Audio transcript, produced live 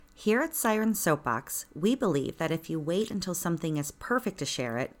Here at Siren Soapbox, we believe that if you wait until something is perfect to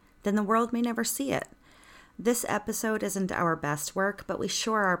share it, then the world may never see it. This episode isn't our best work, but we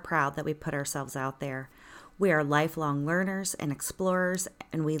sure are proud that we put ourselves out there. We are lifelong learners and explorers,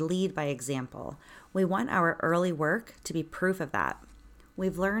 and we lead by example. We want our early work to be proof of that.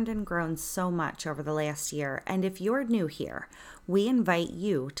 We've learned and grown so much over the last year, and if you're new here, we invite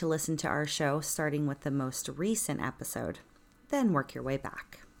you to listen to our show starting with the most recent episode, then work your way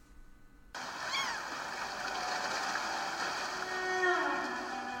back.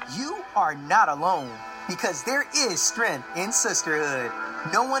 You are not alone, because there is strength in sisterhood.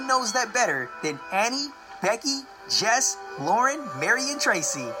 No one knows that better than Annie, Becky, Jess, Lauren, Mary, and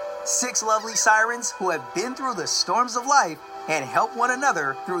Tracy. 6 lovely sirens who have been through the storms of life and help one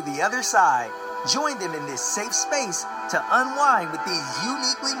another through the other side. Join them in this safe space to unwind with these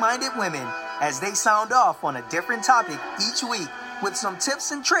uniquely minded women as they sound off on a different topic each week with some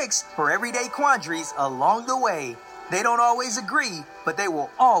tips and tricks for everyday quandaries along the way. They don't always agree, but they will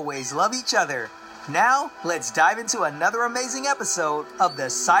always love each other. Now, let's dive into another amazing episode of the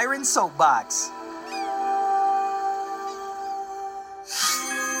Siren Soapbox.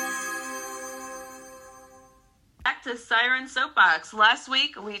 Back to Siren Soapbox. Last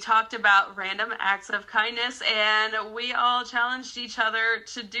week, we talked about random acts of kindness, and we all challenged each other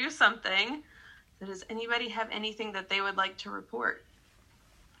to do something. So does anybody have anything that they would like to report?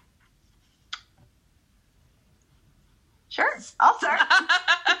 Sure, I'll start.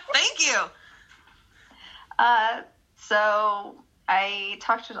 Thank you. So I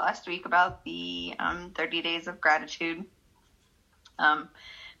talked to you last week about the 30 days of gratitude.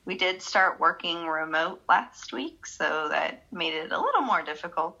 We did start working remote last week, so that made it a little more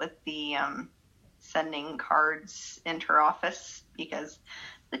difficult with the sending cards inter-office because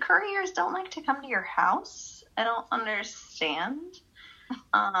the couriers don't like to come to your house. I don't understand.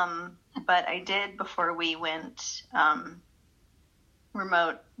 But I did, before we went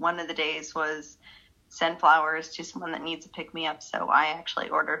remote, one of the days was send flowers to someone that needs a pick-me-up. So I actually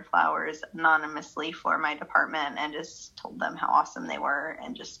ordered flowers anonymously for my department and just told them how awesome they were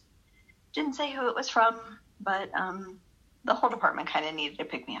and just didn't say who it was from. But the whole department kind of needed a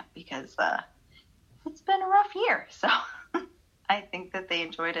pick-me-up because it's been a rough year. So I think that they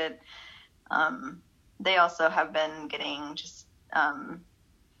enjoyed it. They also have been getting just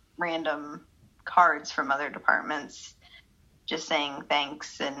random cards from other departments just saying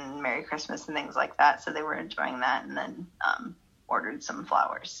thanks and Merry Christmas and things like that. So they were enjoying that and then ordered some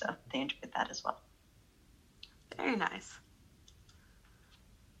flowers. So they enjoyed that as well. Very nice.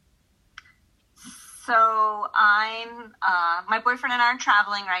 So my boyfriend and I are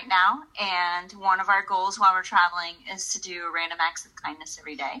traveling right now. And one of our goals while we're traveling is to do random acts of kindness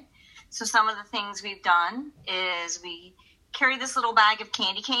every day. So some of the things we've done is we carry this little bag of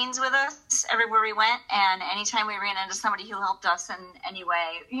candy canes with us everywhere we went, and anytime we ran into somebody who helped us in any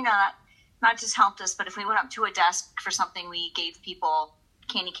way, not just helped us, but if we went up to a desk for something, we gave people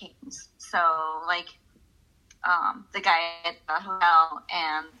candy canes. So like the guy at the hotel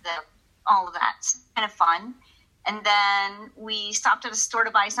and all of that's kind of fun. And then we stopped at a store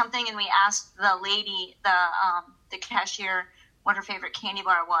to buy something, and we asked the lady, the cashier, what her favorite candy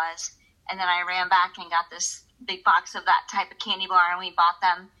bar was. And then I ran back and got this big box of that type of candy bar, and we bought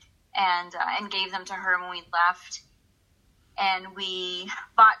them and gave them to her when we left. And we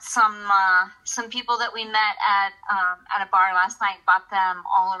bought some people that we met at a bar last night, bought them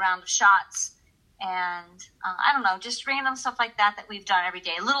all around of shots. And I don't know, just random stuff like that we've done every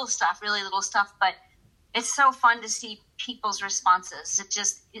day. Little stuff, really little stuff, but it's so fun to see people's responses. It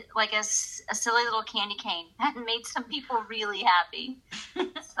just, like a silly little candy cane, made some people really happy.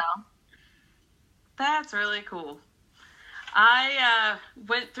 So that's really cool. I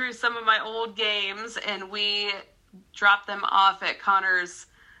went through some of my old games, and we dropped them off at Connor's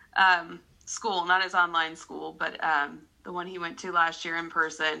school, not his online school, but the one he went to last year in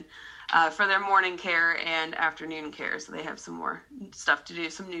person, for their morning care and afternoon care. So they have some more stuff to do,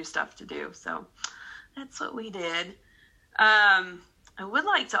 some new stuff to do. So that's what we did. I would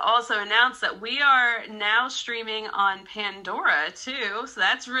like to also announce that we are now streaming on Pandora too. So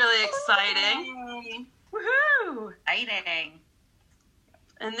that's really exciting. Woohoo! Exciting.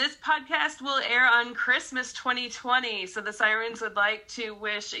 And this podcast will air on Christmas 2020. So the Sirens would like to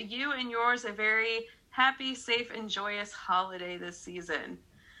wish you and yours a very happy, safe, and joyous holiday this season.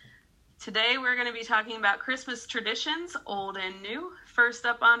 Today we're going to be talking about Christmas traditions, old and new. First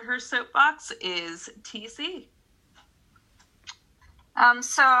up on her soapbox is TC.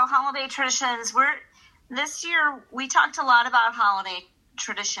 So holiday traditions. This year we talked a lot about holiday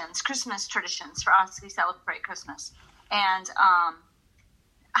traditions, Christmas traditions. For us, we celebrate Christmas, and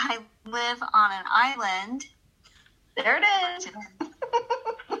I live on an island. There it is.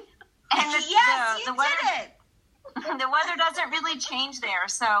 And the weather, did it. The weather doesn't really change there.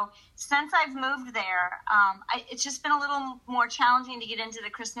 So since I've moved there, it's just been a little more challenging to get into the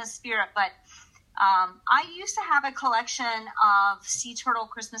Christmas spirit. But I used to have a collection of sea turtle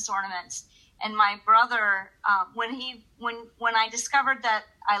Christmas ornaments. And my brother, when I discovered that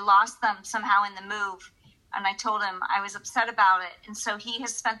I lost them somehow in the move, and I told him I was upset about it. And so he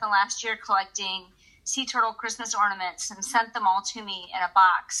has spent the last year collecting sea turtle Christmas ornaments and sent them all to me in a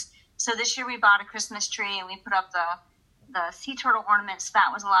box. So this year we bought a Christmas tree and we put up the sea turtle ornaments.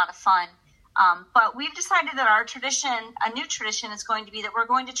 That was a lot of fun. But we've decided that our tradition, a new tradition, is going to be that we're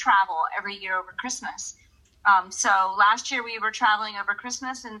going to travel every year over Christmas. So last year we were traveling over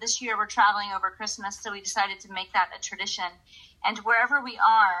Christmas, and this year we're traveling over Christmas. So we decided to make that a tradition. And wherever we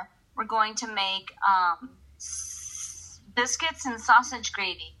are, we're going to make biscuits and sausage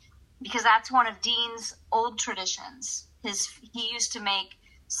gravy, because that's one of Dean's old traditions. He used to make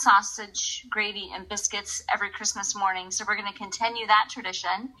sausage gravy and biscuits every Christmas morning. So we're going to continue that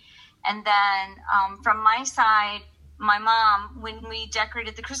tradition. And then from my side, my mom, when we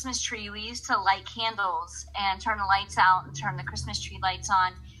decorated the Christmas tree, we used to light candles and turn the lights out and turn the Christmas tree lights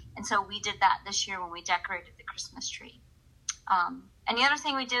on. And so we did that this year when we decorated the Christmas tree. And the other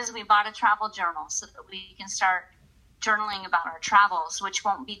thing we did is we bought a travel journal so that we can start journaling about our travels, which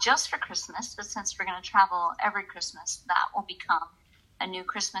won't be just for Christmas, but since we're going to travel every Christmas, that will become a new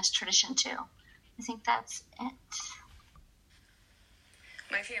Christmas tradition too. I think that's it.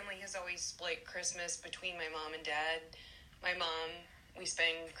 My family has always split Christmas between my mom and dad. My mom, we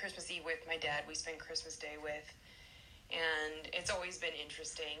spend Christmas Eve with. My dad, we spend Christmas Day with. And it's always been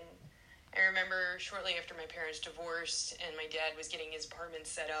interesting. I remember shortly after my parents divorced and my dad was getting his apartment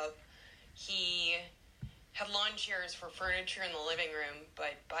set up, he had lawn chairs for furniture in the living room,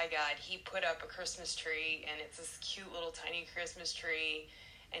 but by God, he put up a Christmas tree, and it's this cute little tiny Christmas tree,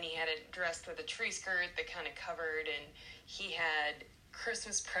 and he had it dressed with a tree skirt that kind of covered, and he had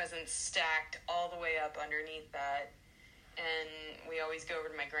Christmas presents stacked all the way up underneath that. And we always go over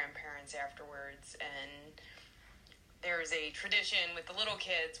to my grandparents afterwards, and there's a tradition with the little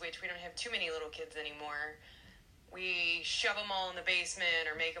kids, which we don't have too many little kids anymore. We shove them all in the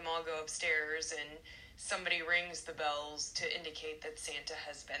basement or make them all go upstairs, and somebody rings the bells to indicate that Santa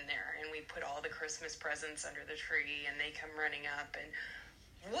has been there, and we put all the Christmas presents under the tree, and they come running up, and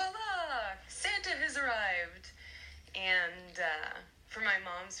voila, Santa has arrived. And for my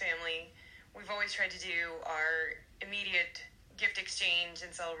mom's family, we've always tried to do our immediate gift exchange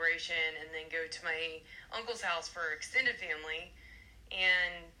and celebration, and then go to my uncle's house for extended family,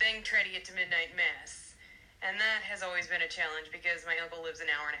 and then try to get to midnight mass. And that has always been a challenge because my uncle lives an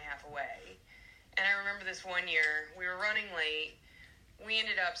hour and a half away. And I remember this one year, we were running late. We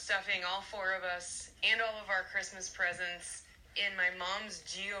ended up stuffing all four of us and all of our Christmas presents in my mom's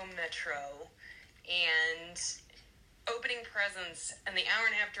Geo Metro, and opening presents and the hour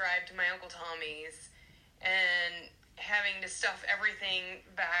and a half drive to my Uncle Tommy's, and having to stuff everything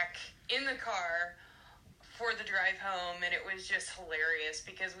back in the car for the drive home. And it was just hilarious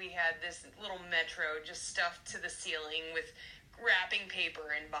because we had this little Metro just stuffed to the ceiling with wrapping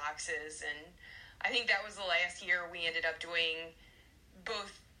paper and boxes. And I think that was the last year we ended up doing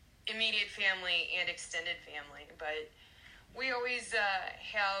both immediate family and extended family. But we always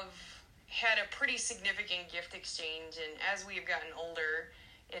have had a pretty significant gift exchange, and as we have gotten older,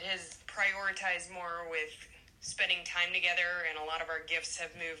 it has prioritized more with spending time together, and a lot of our gifts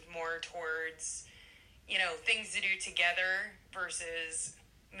have moved more towards, things to do together versus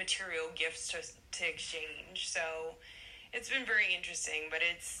material gifts to exchange. So it's been very interesting, but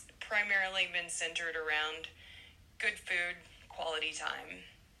it's primarily been centered around good food, quality time.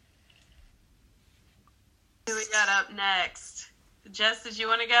 Who we got up next? Jess, did you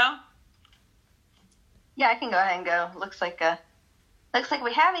want to go? Yeah, I can go ahead and go. Looks like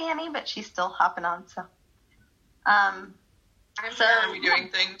we have Annie, but she's still hopping on. So, I'm here. Are we doing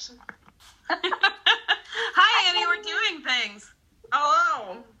things? Hi, Annie. We're doing things.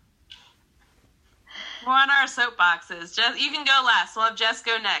 Hello. We're on our soapboxes. Jess, you can go last. We'll have Jess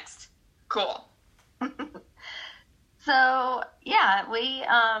go next. Cool. So yeah, we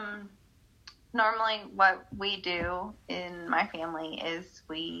normally what we do in my family is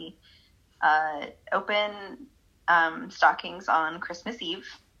we open stockings on Christmas Eve.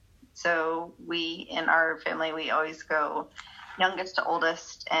 So we, in our family, we always go youngest to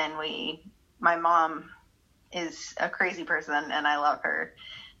oldest, and my mom is a crazy person, and I love her.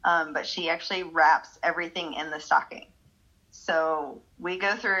 But she actually wraps everything in the stocking. So we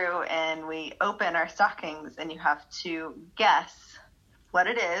go through and we open our stockings, and you have to guess what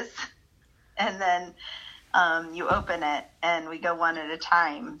it is, and then you open it, and we go one at a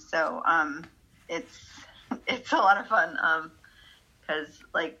time. So it's a lot of fun because,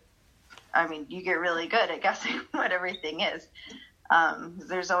 you get really good at guessing what everything is.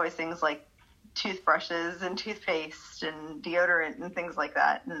 There's always things like toothbrushes and toothpaste and deodorant and things like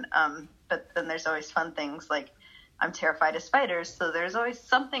that. And but then there's always fun things like I'm terrified of spiders, so there's always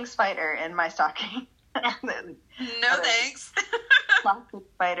something spider in my stocking. No thanks. Plastic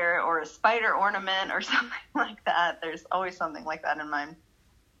spider or a spider ornament or something like that. There's always something like that in mine.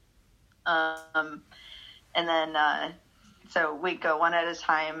 And then so we go one at a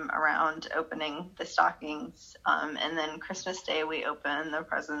time around opening the stockings, and then Christmas Day we open the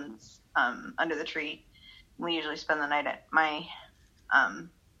presents under the tree. We usually spend the night at my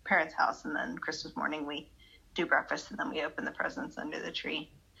parents' house, and then Christmas morning we do breakfast, and then we open the presents under the tree.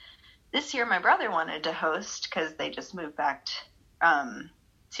 This year my brother wanted to host because they just moved back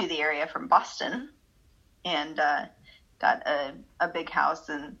to the area from Boston and got a big house,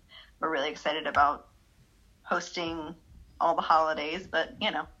 and we're really excited about hosting all the holidays, but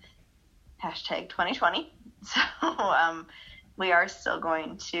hashtag 2020. So we are still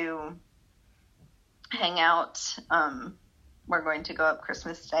going to hang out. We're going to go up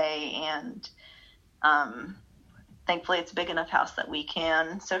Christmas Day, and thankfully it's a big enough house that we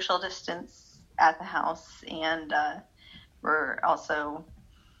can social distance at the house. And we're also,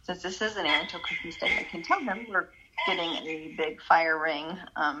 since this isn't airing until Christmas Day, I can tell them we're getting a big fire ring.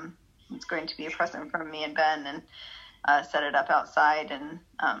 It's going to be a present from me and Ben, and set it up outside and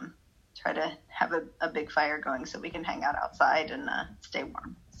try to have a big fire going so we can hang out outside and stay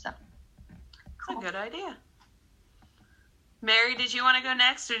warm. So That's a good idea. Mary, did you want to go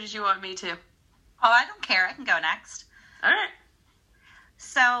next, or did you want me to? Oh, I don't care. I can go next. All right.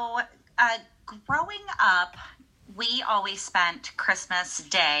 So, growing up, we always spent Christmas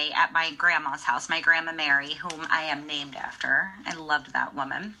Day at my grandma's house, my Grandma Mary, whom I am named after. I loved that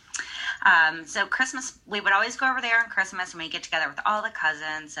woman. So Christmas, we would always go over there on Christmas, and we'd get together with all the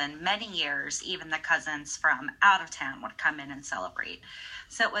cousins, and many years, even the cousins from out of town would come in and celebrate.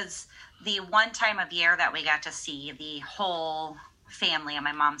 So it was the one time of year that we got to see the whole family on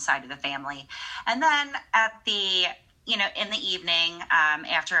my mom's side of the family. And then at the, in the evening,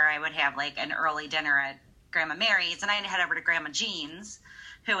 after I would have like an early dinner at Grandma Mary's, and I'd head over to Grandma Jean's,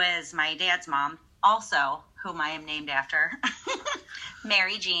 who is my dad's mom, also whom I am named after,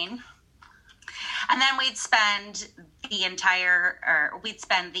 Mary Jean. And then we'd spend the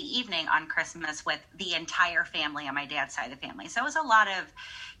evening on Christmas with the entire family on my dad's side of the family. So it was a lot of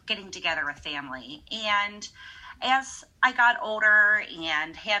getting together with family. And as I got older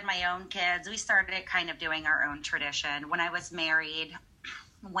and had my own kids, we started kind of doing our own tradition. When I was married,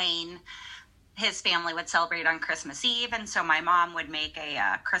 Wayne, his family would celebrate on Christmas Eve, and so my mom would make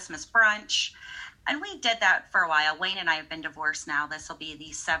a Christmas brunch. And we did that for a while. Wayne and I have been divorced now. This will be the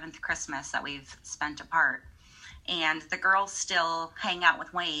 7th Christmas that we've spent apart. And the girls still hang out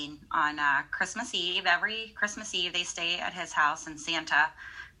with Wayne on Christmas Eve. Every Christmas Eve, they stay at his house, and Santa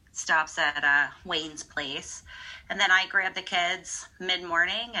stops at Wayne's place. And then I grab the kids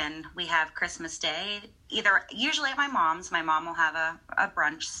mid-morning, and we have Christmas Day, usually at my mom's. My mom will have a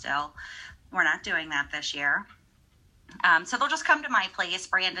brunch still. We're not doing that this year. So they'll just come to my place.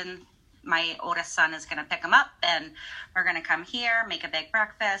 Brandon, my oldest son, is going to pick them up, and we're going to come here, make a big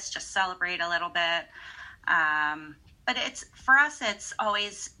breakfast, just celebrate a little bit. But for us, it's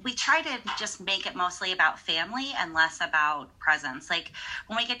always, we try to just make it mostly about family and less about presents. Like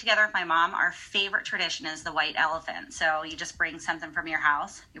when we get together with my mom, our favorite tradition is the white elephant. So you just bring something from your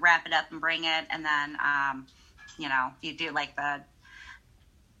house, you wrap it up and bring it, and then, you do like the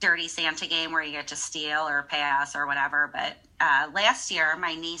dirty Santa game where you get to steal or pass or whatever. But last year,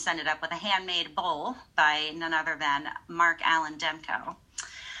 my niece ended up with a handmade bowl by none other than Mark Allen Demko.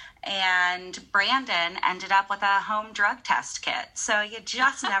 And Brandon ended up with a home drug test kit. So you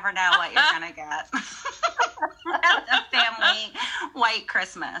just never know what you're going to get. A family white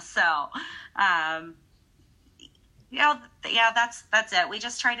Christmas. So, that's it. We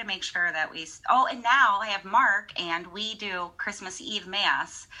just try to make sure that and now I have Mark, and we do Christmas Eve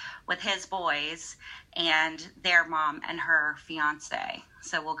Mass with his boys and their mom and her fiance.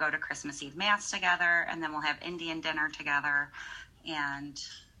 So we'll go to Christmas Eve Mass together, and then we'll have Indian dinner together, and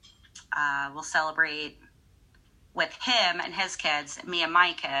we'll celebrate with him and his kids, me and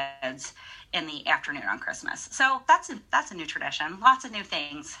my kids, in the afternoon on Christmas. So that's a new tradition. Lots of new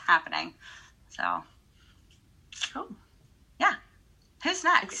things happening. So, cool. Yeah. Who's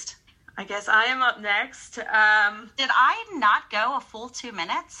next? I guess I am up next. Did I not go a full 2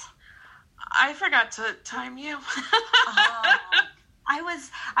 minutes? I forgot to time you. I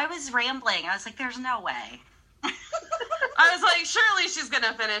was rambling. I was like, there's no way. I was like, surely she's going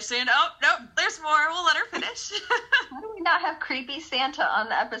to finish soon. Oh, nope, there's more. We'll let her finish. Why do we not have Creepy Santa on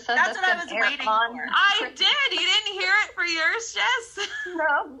the episode? That's what I was waiting for. I did. You didn't hear it for yours, Jess?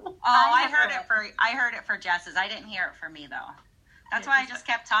 No. Oh, I heard it for Jess's. I didn't hear it for me, though. That's why I just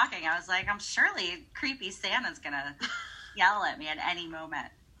kept talking. I was like, I'm surely Creepy Santa's going to yell at me at any moment.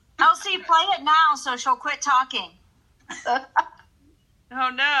 Elsie, play it now so she'll quit talking. Oh,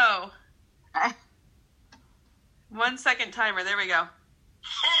 no. 1 second timer. There we go.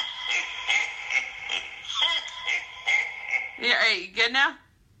 Yeah, are you good now?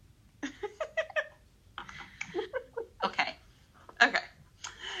 Okay.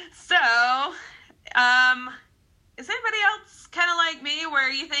 So, is anybody else kind of like me where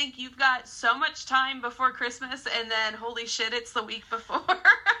you think you've got so much time before Christmas and then holy shit, it's the week before?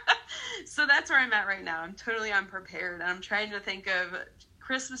 So that's where I'm at right now. I'm totally unprepared. I'm trying to think of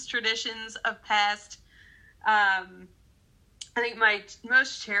Christmas traditions of past. I think my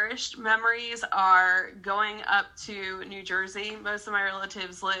most cherished memories are going up to New Jersey. Most of my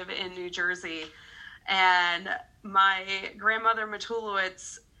relatives live in New Jersey. And my grandmother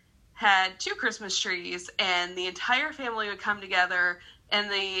Matulowicz had 2 Christmas trees, and the entire family would come together,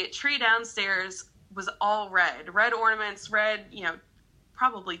 and the tree downstairs was all red. Red ornaments, red,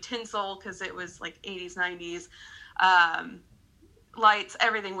 probably tinsel because it was like 80s, 90s. Lights,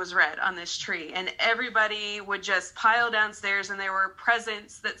 everything was red on this tree, and everybody would just pile downstairs, and there were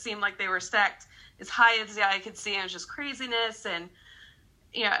presents that seemed like they were stacked as high as the eye could see, and it was just craziness, and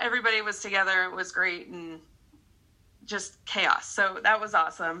everybody was together. It was great, and just chaos. So that was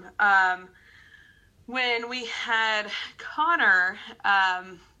awesome. When we had Connor,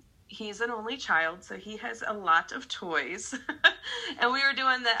 he's an only child, so he has a lot of toys, and we were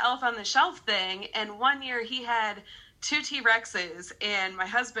doing the Elf on the Shelf thing, and one year he had 2 T-Rexes, and my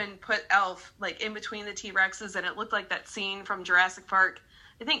husband put Elf like in between the T-Rexes, and it looked like that scene from Jurassic Park,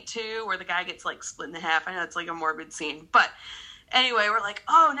 I think 2, where the guy gets like split in half. I know it's like a morbid scene, but anyway, we're like,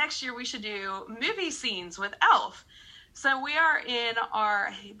 oh, next year we should do movie scenes with Elf. So we are in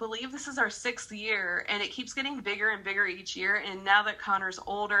I believe this is our 6th year, and it keeps getting bigger and bigger each year. And now that Connor's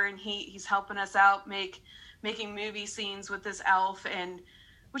older and he's helping us out making movie scenes with this Elf, and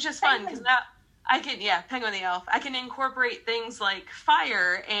which is fun because now I can, Penguin the Elf. I can incorporate things like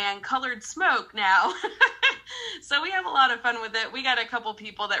fire and colored smoke now. So we have a lot of fun with it. We got a couple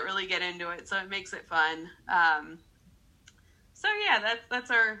people that really get into it, so it makes it fun. So yeah, that's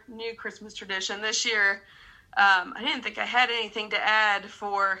our new Christmas tradition this year. I didn't think I had anything to add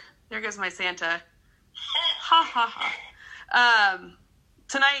for, there goes my Santa. Ha ha ha.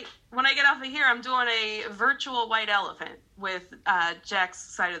 Tonight, when I get off of here, I'm doing a virtual white elephant with Jack's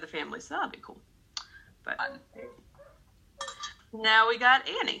side of the family, so that'll be cool. But now we got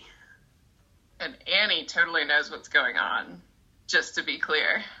Annie. And Annie totally knows what's going on, just to be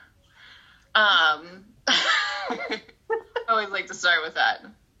clear. I always like to start with that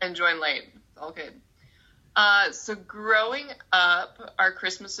and join late. It's all good. So growing up, our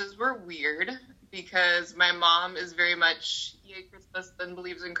Christmases were weird because my mom is very much yay Christmas and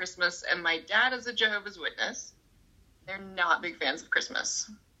believes in Christmas, and my dad is a Jehovah's Witness. They're not big fans of Christmas.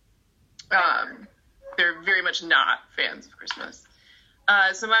 They're very much not fans of Christmas.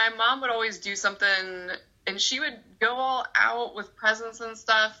 So my mom would always do something, and she would go all out with presents and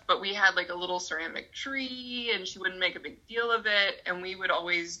stuff, but we had like a little ceramic tree, and she wouldn't make a big deal of it, and we would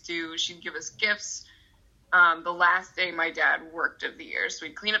always she'd give us gifts the last day my dad worked of the year. So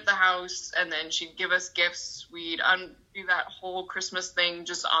we'd clean up the house, and then she'd give us gifts. We'd do that whole Christmas thing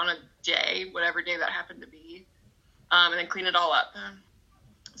just on a day, whatever day that happened to be, and then clean it all up.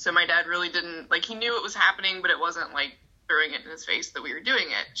 So my dad really didn't, he knew it was happening, but it wasn't, throwing it in his face that we were doing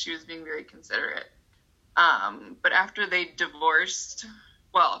it. She was being very considerate. But after they divorced,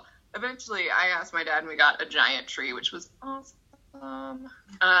 eventually I asked my dad, and we got a giant tree, which was awesome.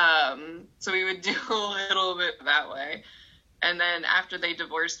 So we would do a little bit that way. And then after they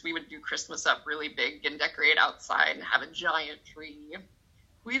divorced, we would do Christmas up really big and decorate outside and have a giant tree.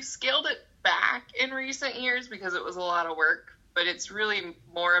 We've scaled it back in recent years because it was a lot of work, but it's really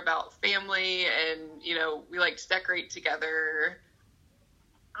more about family and, we like to decorate together.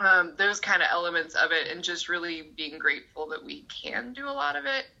 Those kind of elements of it, and just really being grateful that we can do a lot of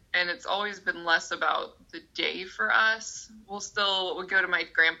it. And it's always been less about the day for us. We'll go to my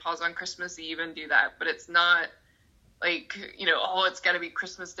grandpa's on Christmas Eve and do that, but it's not it's got to be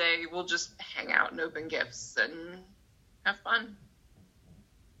Christmas Day. We'll just hang out and open gifts and have fun.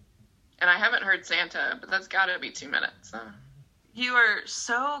 And I haven't heard Santa, but that's got to be 2 minutes. You are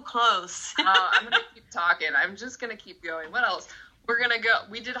so close. I'm going to keep talking. I'm just going to keep going. What else? We're gonna go.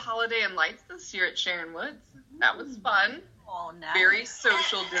 We did Holiday and Lights this year at Sharon Woods. That was fun. Oh, no. Very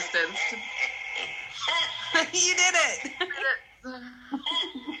social distanced. You did it.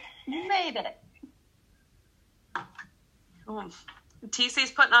 You made it. Oh.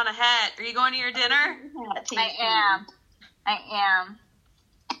 TC's putting on a hat. Are you going to your dinner? I am.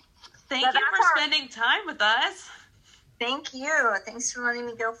 Thank Yeah, you that's for our- spending time with us. Thank you. Thanks for letting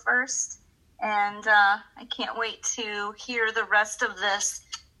me go first. And I can't wait to hear the rest of this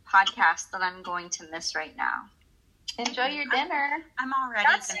podcast that I'm going to miss right now. Enjoy your dinner. I'm already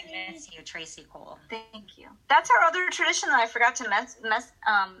That's- going to miss you, Tracy Cole. Thank you. That's our other tradition that I forgot to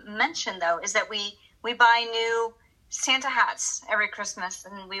mention, though, is that we buy new Santa hats every Christmas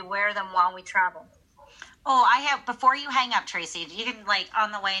and we wear them while we travel. Oh, I have, before you hang up, Tracy, you can, like,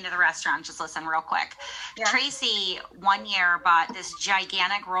 on the way into the restaurant, just listen real quick. Yeah. Tracy, one year, bought this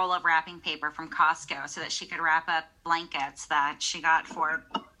gigantic roll of wrapping paper from Costco so that she could wrap up blankets that she got for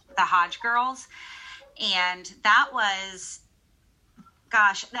the Hodge girls. And that was,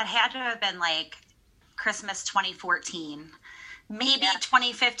 gosh, that had to have been, like, Christmas 2014. Maybe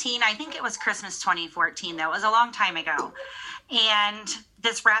 2015. I think it was Christmas 2014, though. It was a long time ago. And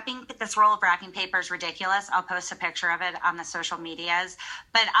this roll of wrapping paper is ridiculous. I'll post a picture of it on the social medias.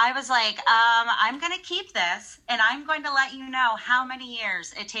 But I was like, I'm going to keep this, and I'm going to let you know how many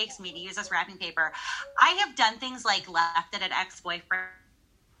years it takes me to use this wrapping paper. I have done things like left it at ex-boyfriend's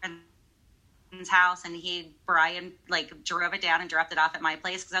house, and Brian, like, drove it down and dropped it off at my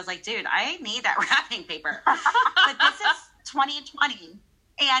place because I was like, dude, I need that wrapping paper. But this is 2020.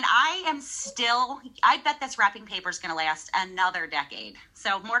 And I bet this wrapping paper is going to last another decade.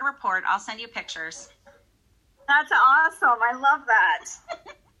 So more to report. I'll send you pictures. That's awesome. I love that.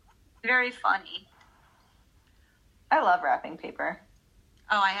 Very funny. I love wrapping paper.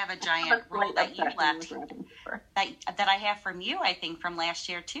 Oh, I have a giant roll that you left Wrapping paper. that I have from you, I think, from last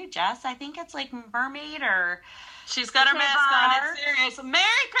year too, Jess. I think it's like mermaid or... She's got her Okay, mask bye. on. It's serious.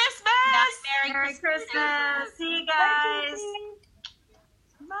 Merry Christmas! Merry Christmas. See you guys.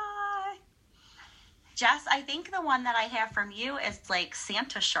 Bye. Jess, I think the one that I have from you is like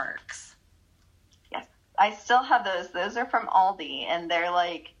Santa sharks. Yes. I still have those. Those are from Aldi, and they're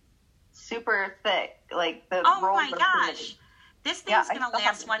like super thick. Like the Oh rolls my are gosh. pretty. This thing's Yeah, I going to still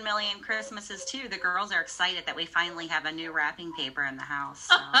have last it. 1 million Christmases too. The girls are excited that we finally have a new wrapping paper in the house.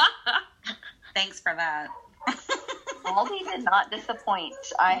 So. Thanks for that. Aldi did not disappoint.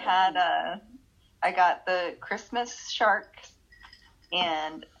 I got the Christmas sharks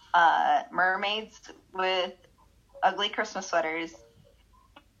and mermaids with ugly Christmas sweaters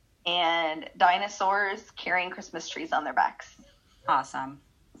and dinosaurs carrying Christmas trees on their backs. Awesome.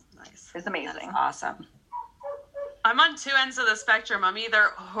 Nice. It's amazing. That's awesome. I'm on two ends of the spectrum. I'm either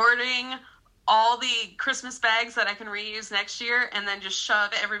hoarding all the Christmas bags that I can reuse next year and then just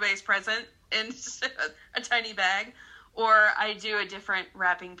shove everybody's present into a tiny bag, or I do a different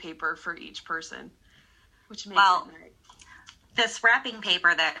wrapping paper for each person, which makes Well, it nice. This wrapping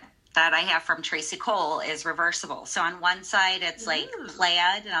paper that I have from Tracy Cole is reversible. So on one side it's like Ooh.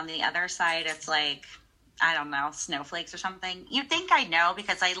 plaid, and on the other side it's like, I don't know, snowflakes or something. You'd think I know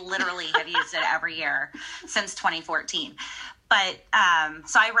because I literally have used it every year since 2014. But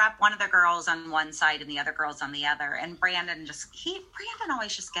so I wrap one of the girls on one side and the other girls on the other. And Brandon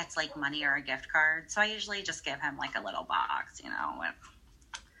always just gets like money or a gift card. So I usually just give him like a little box, with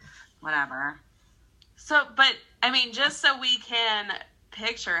whatever. So, but I mein, just so we can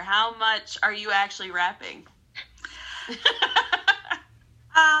picture, how much are you actually wrapping?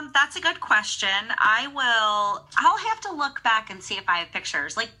 That's a good question. I'll have to look back and see if I have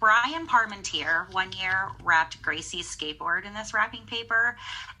pictures. Like Brian Parmentier one year wrapped Gracie's skateboard in this wrapping paper.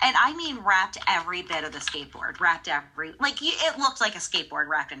 And I mean, wrapped every bit of the skateboard, it looked like a skateboard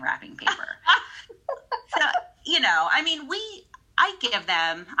wrapped in wrapping paper. So, I give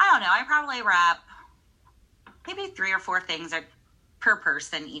them, I don't know, I probably wrap maybe 3 or 4 things per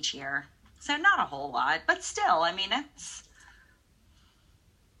person each year. So not a whole lot, but still,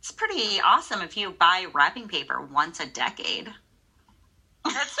 it's pretty awesome if you buy wrapping paper once a decade.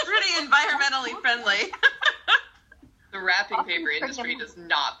 That's pretty environmentally friendly. The wrapping paper industry does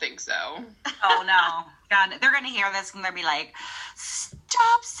not think so. Oh, no. God, they're going to hear this and they'll be like,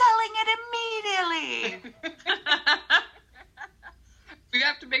 stop selling it immediately. We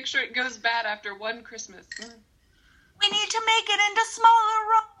have to make sure it goes bad after one Christmas. We need to make it into smaller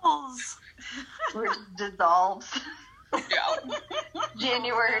rolls. Where it dissolves. Yeah.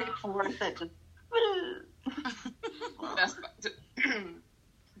 January 4th, it just...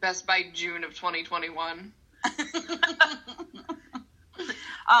 Best by June of 2021.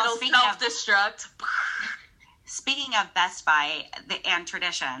 Oh, It'll self-destruct. Speaking of Best Buy and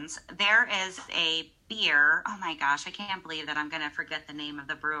traditions, there is a beer. Oh my gosh, I can't believe that I'm going to forget the name of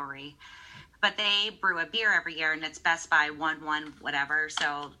the brewery. But they brew a beer every year, and it's Best Buy 1-1 whatever.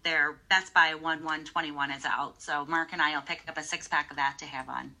 So their Best Buy 1-1-21 is out. So Mark and I will pick up a 6-pack of that to have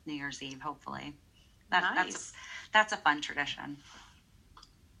on New Year's Eve, hopefully. Nice. That's a fun tradition.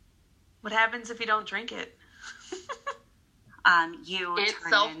 What happens if you don't drink it? It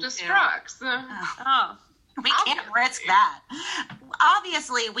self-destructs. Oh. We can't risk that.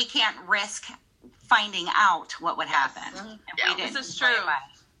 Obviously, we can't risk finding out what would happen. And Yeah, we didn't this is play true.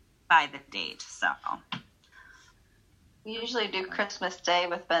 by the date, so. We usually do Christmas Day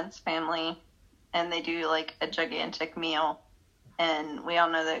with Ben's family, and they do like a gigantic meal. And we all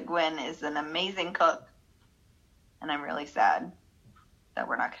know that Gwen is an amazing cook, and I'm really sad that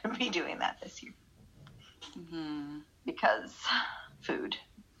we're not going to be doing that this year. Mm-hmm. Because food,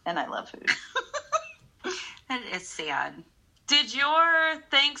 and I love food. That is sad. Did your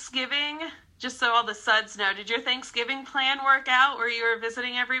Thanksgiving, just so all the suds know, did your Thanksgiving plan work out where you were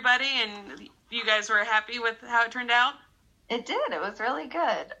visiting everybody and you guys were happy with how it turned out? It did. It was really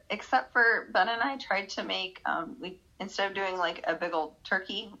good. Except for Ben and I tried to make, we instead of doing like a big old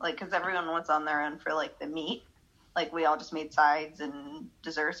turkey, like because everyone was on their own for like the meat, like we all just made sides and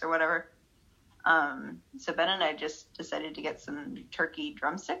desserts or whatever. So Ben and I just decided to get some turkey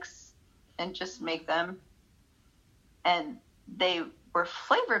drumsticks and just make them. And they were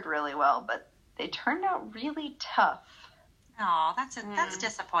flavored really well, but they turned out really tough. Oh, that's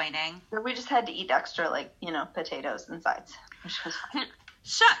disappointing. So we just had to eat extra, like, potatoes and sides, which was fine.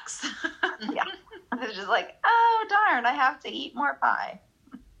 Shucks. Yeah. I was just like, oh, darn, I have to eat more pie.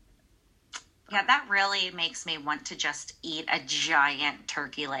 Yeah, that really makes me want to just eat a giant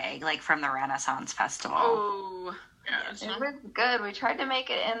turkey leg, like from the Renaissance Festival. Oh. Yeah, It was good. We tried to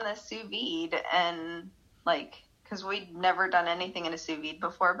make it in the sous vide, and because we'd never done anything in a sous vide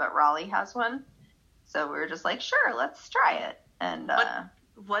before, but Raleigh has one. So we were just like, sure, let's try it. And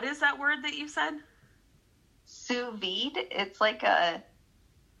What is that word that you said? sous vide, it's like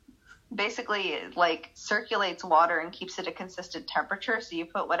basically circulates water and keeps it a consistent temperature. So you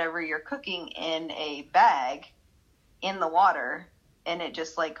put whatever you're cooking in a bag in the water, and it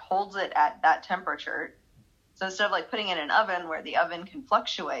just holds it at that temperature. So instead of putting it in an oven where the oven can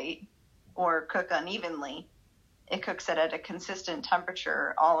fluctuate or cook unevenly, it cooks it at a consistent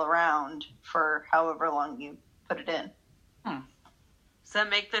temperature all around for however long you put it in. Does that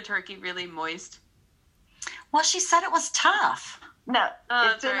make the turkey really moist? Well, she said it was tough. No,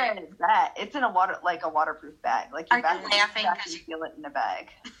 Oh, it's in that's a bag. It's in a waterproof bag. Are Your you bag laughing you 'cause you- feel it in a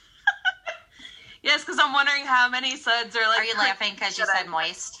bag. Yes, because I'm wondering how many suds are Are you laughing because you said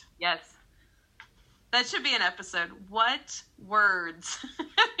moist? Yes. That should be an episode. What words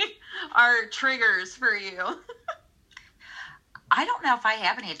are triggers for you? I don't know if I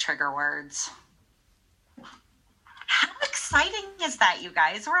have any trigger words. How exciting is that, you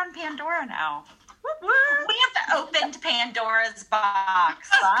guys? We're on Pandora now. Whoop, whoop. We have opened Pandora's box.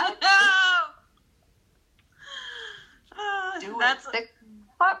 Oh, Do that's it. 6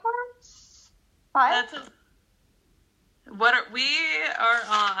 platforms? 5? that's what we are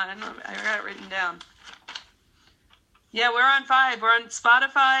on. I got it written down. Yeah, we're on 5. We're on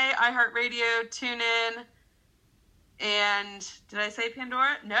Spotify, iHeartRadio, TuneIn, and did I say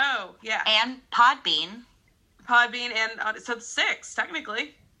Pandora? No. Yeah. And Podbean. Podbean, and so it's 6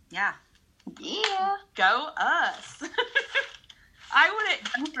 technically. Yeah. Yeah. Go us. I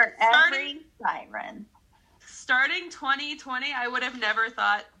would For every siren. starting 2020, I would have never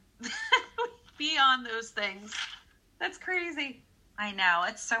thought we'd be on those things. That's crazy. I know.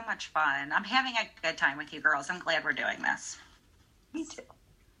 It's so much fun. I'm having a good time with you girls. I'm glad we're doing this. Me too.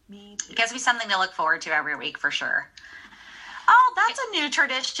 Me too. It gives me something to look forward to every week for sure. Oh, that's a new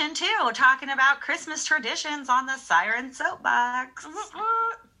tradition too. Talking about Christmas traditions on the Siren Soapbox.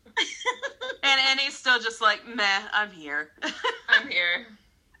 And Annie's still just like, meh, I'm here. I'm here.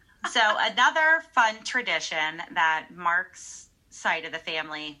 So another fun tradition that Mark's side of the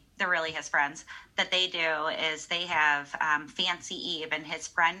family, they're really his friends, that they do is they have Fancy Eve, and his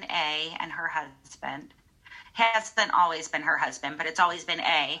friend A and her husband, hasn't always been her husband, but it's always been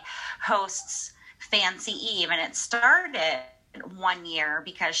A, hosts Fancy Eve. And it started one year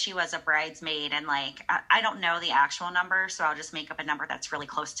because she was a bridesmaid, and I don't know the actual number, so I'll just make up a number that's really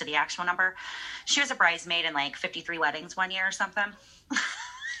close to the actual number. She was a bridesmaid in 53 weddings one year or something.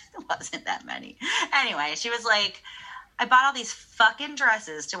 It wasn't that many. Anyway, she was like, I bought all these fucking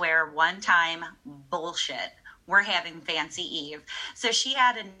dresses to wear one time. Bullshit. we're having Fancy Eve. So she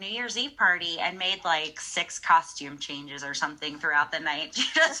had a New Year's Eve party and made like 6 costume changes or something throughout the night.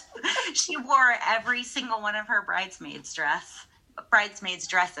 She wore every single one of her bridesmaids'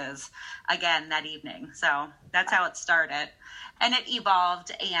 dresses again that evening. So that's how it started. And it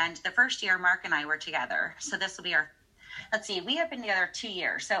evolved. And the first year, Mark and I were together. So this will be our, let's see, we have been together 2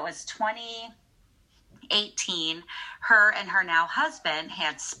 years. So it was 2018. Her and her now husband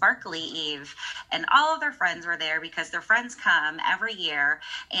had Sparkly Eve, and all of their friends were there because their friends come every year.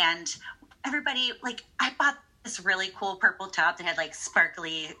 And everybody, like, I bought this really cool purple top that had like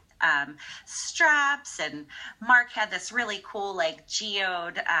sparkly straps, and Mark had this really cool like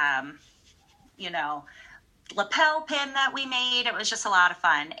geode lapel pin that we made. It was just a lot of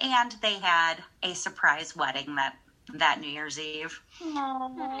fun. And they had a surprise wedding that New Year's Eve.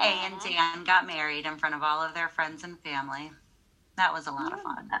 Aww. A and Dan got married in front of all of their friends and family. That was a lot of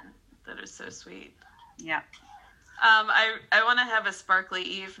fun. That is so sweet. Yeah. I want to have a Sparkly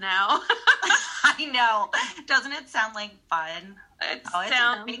Eve now. I know. Doesn't it sound like fun? It Oh, it's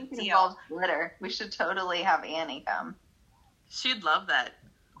sounds. a big It deal. involves glitter. We should totally have Annie come. She'd love that.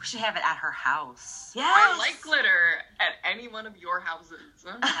 We should have it at her house. Yes. I like glitter at any one of your houses.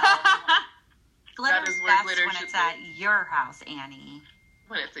 Glitter is is where best glitter when should it's be. at your house, Annie.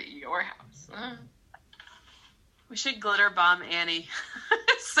 When it's at your house. We should glitter bomb Annie.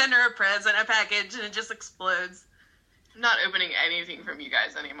 Send her a present, a package, and it just explodes. I'm not opening anything from you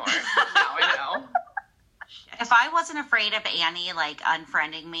guys anymore. Now I know. If I wasn't afraid of Annie, like,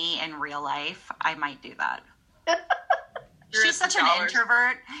 unfriending me in real life, I might do that. You're She's at such the an dollars.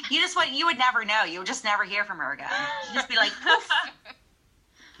 introvert. You would never know. You would just never hear from her again. She'd just be like, poof.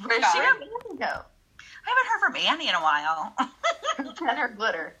 Where is she? Where I did Annie go? haven't heard from Annie in a while. And her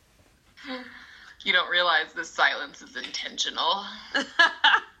glitter. You don't realize this silence is intentional.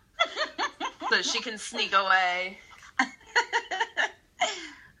 So she can sneak away.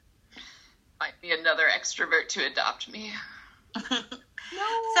 Might be another extrovert to adopt me.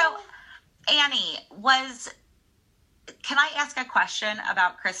 So, Annie, can I ask a question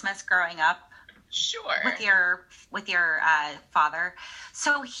about Christmas growing up Sure. with your father?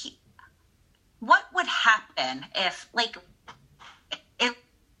 So what would happen if we're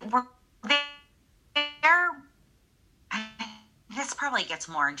there? This probably gets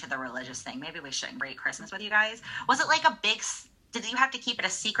more into the religious thing. Maybe we shouldn't break Christmas with you guys. Was it like a big? Did you have to keep it a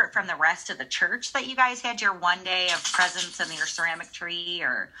secret from the rest of the church that you guys had your one day of presents and your ceramic tree,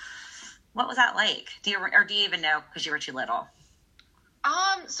 or what was that like? Do you even know because you were too little?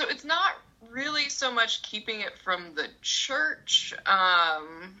 So it's not really so much keeping it from the church,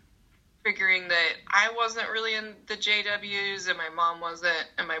 figuring that I wasn't really in the JWs and my mom wasn't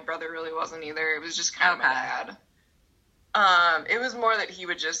and my brother really wasn't either. It was just kind of my dad. It was more that he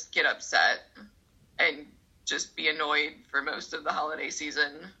would just get upset and just be annoyed for most of the holiday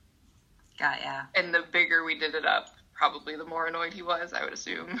season. Got ya. And the bigger we did it up, probably the more annoyed he was, I would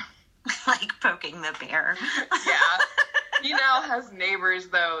assume. Like poking the bear. Yeah. He now has neighbors,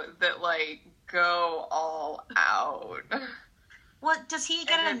 though, that, like, go all out. Well, does he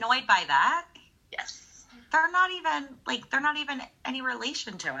get And annoyed by that? Yes. They're not even any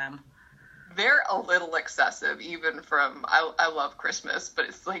relation to him. They're a little excessive, even from, I love Christmas, but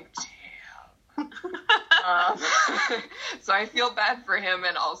it's like, damn. So I feel bad for him,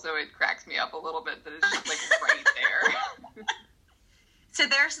 and also it cracks me up a little bit that it's just, like, right there. So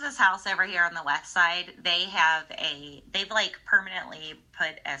there's this house over here on the west side. They've like permanently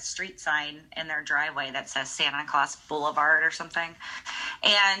put a street sign in their driveway that says Santa Claus Boulevard or something.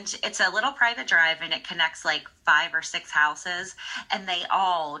 And it's a little private drive, and it connects like 5 or 6 houses, and they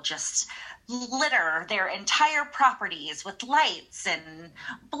all just litter their entire properties with lights and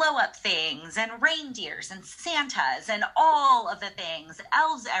blow up things and reindeers and Santas and all of the things,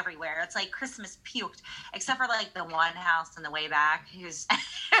 elves everywhere. It's like Christmas puked, except for like the one house in the way back whose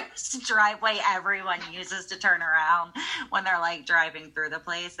driveway everyone uses to turn around when they're like driving through the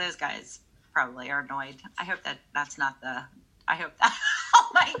place. Those guys probably are annoyed. I hope that's not the, I hope that, oh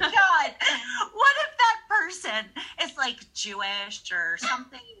my God. What if that person is like Jewish or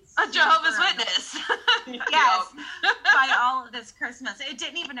something? A Jehovah's Witness. Yes, by all of this Christmas. It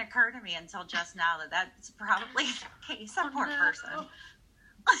didn't even occur to me until just now that that's probably the case. That poor person.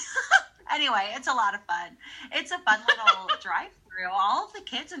 Anyway, it's a lot of fun. It's a fun little drive-through. All of the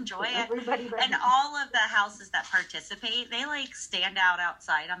kids enjoy it. And all of the houses that participate, they like stand out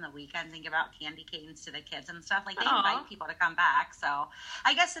outside on the weekends and give out candy canes to the kids and stuff. Like they invite people to come back. So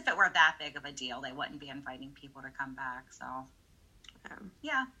I guess if it were that big of a deal, they wouldn't be inviting people to come back. So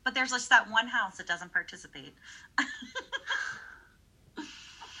yeah, but there's just that one house that doesn't participate.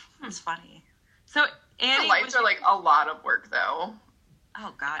 It's funny. So, The Annie, lights are like a lot of work, though.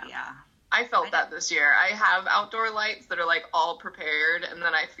 Oh, God, yeah. I felt that this year. I have outdoor lights that are like all prepared, and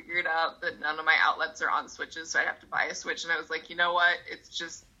then I figured out that none of my outlets are on switches, so I'd have to buy a switch, and I was like, you know what? It's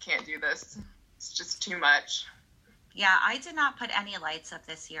just, can't do this. It's just too much. Yeah, I did not put any lights up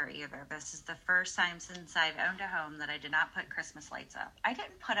this year either. This is the first time since I've owned a home that I did not put Christmas lights up. I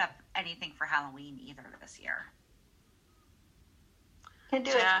didn't put up anything for Halloween either this year. You can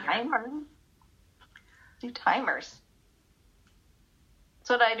do Yeah. a timer. Do timers. That's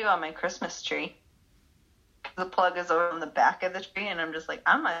what I do on my Christmas tree. The plug is over on the back of the tree, and I'm just like,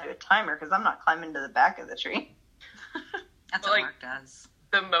 I'm going to do a timer because I'm not climbing to the back of the tree. That's Well, what like- Mark does.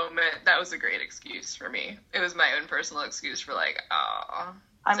 The moment, that was a great excuse for me. It was my own personal excuse for like, I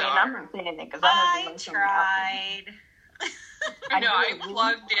mean, darn. I'm not saying it because I don't do something else. I know, I I really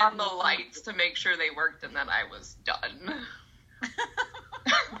plugged in the love- lights to make sure they worked, and then I was done.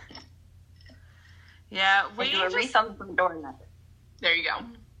 Yeah, I we do a wreath on the door and that's it. There you go.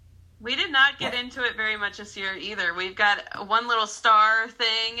 We did not get into it very much this year either. We've got one little star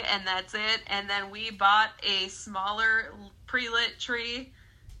thing, and that's it. And then we bought a smaller pre-lit tree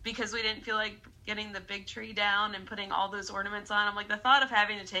because we didn't feel like getting the big tree down and putting all those ornaments on. I'm like, the thought of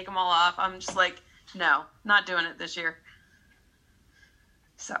having to take them all off, I'm just like, no, not doing it this year.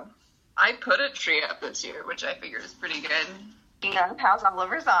 So, I put a tree up this year, which I figure is pretty good. Yeah, how's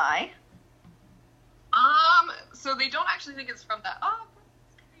Oliver's eye? So they don't actually think it's from that. Oh,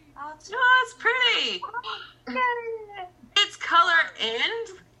 no, it's pretty. It's color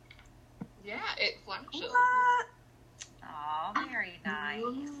and yeah, it flashes. what? Oh, very nice.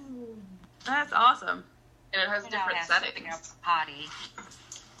 That's awesome. And it has You know, different it has to go settings. potty.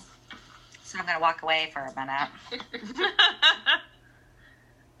 So I'm going to walk away for a minute.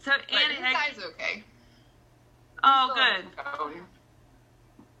 So, But Annie, his eye's okay. oh, Still good. on the phone.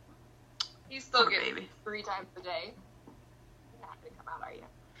 He still Poor gets baby. 3 times a day. You're not gonna come out, are you?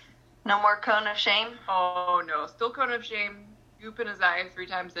 No more cone of shame? Oh no, still cone of shame. Goop in his eye 3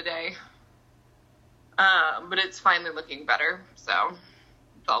 times a day. But it's finally looking better, so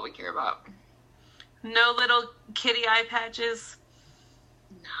that's all we care about. No little kitty eye patches.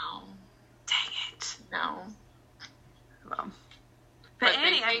 No, Dang it. no. Well, But but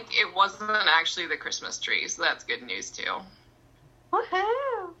Annie, they think it wasn't actually the Christmas tree, so that's good news too.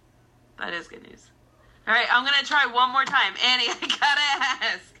 Woohoo! that is good news. All right, I'm gonna try one more time. Annie, I gotta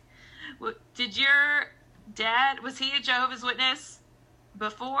ask: did your dad, was he a Jehovah's Witness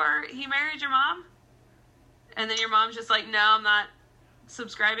before he married your mom? And then your mom's just like, no, I'm not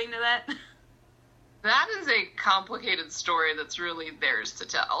subscribing to that. That is a complicated story that's really theirs to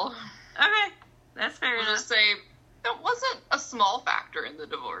tell. Okay, that's fair I'll enough. just say that wasn't a small factor in the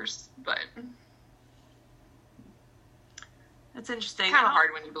divorce, but That's interesting. kind of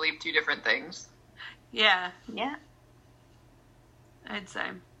hard when you believe 2 different things. Yeah, Yeah. I'd say.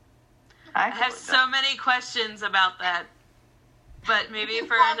 I I have so many questions about that, but maybe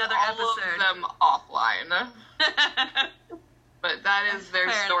for Talk another all of episode. them offline, but that is their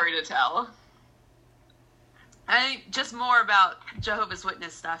Fair story to tell. I think just more about Jehovah's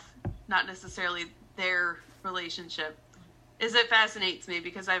Witness stuff, not necessarily their relationship. Is it fascinates me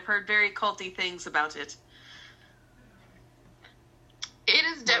because I've heard very culty things about it. It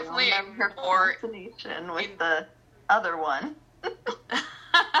is definitely her more. fascination with the other one.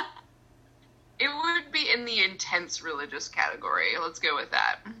 It would be in the intense religious category. Let's go with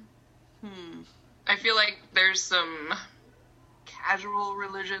that. I feel like there's some casual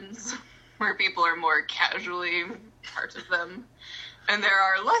religions where people are more casually part of them, and there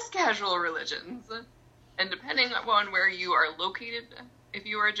are less casual religions. And depending on where you are located, if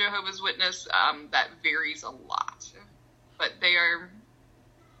you are a Jehovah's Witness, that varies a lot. But their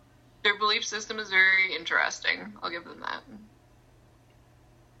belief system is very interesting. I'll give them that.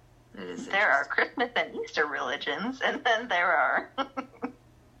 It is There are Christmas and Easter religions, and then there are.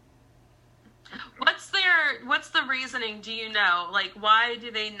 What's the reasoning, do you know? Like, why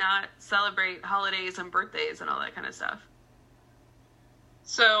do they not celebrate holidays and birthdays and all that kind of stuff?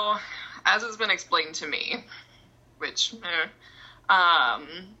 So, as has been explained to me, which,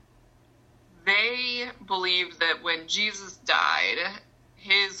 they believe that when Jesus died,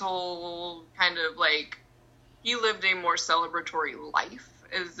 his whole kind of like, he lived a more celebratory life.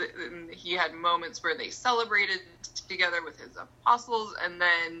 He had moments where they celebrated together with his apostles, and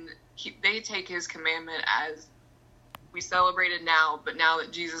then they take his commandment as we celebrated now, but now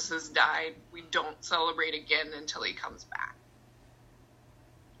that Jesus has died, we don't celebrate again until he comes back.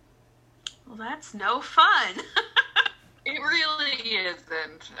 Well, that's no fun. It really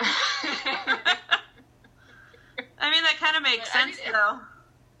isn't. I mean, that kind of makes But, I sense, mean, though.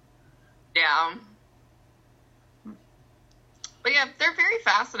 Yeah. But yeah, they're very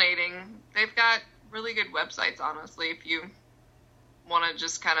fascinating. They've got really good websites, honestly, if you want to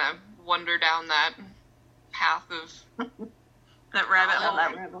just kind of wander down that path of That rabbit hole.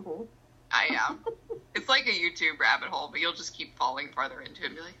 That rabbit hole. yeah. It's like a YouTube rabbit hole, but you'll just keep falling farther into it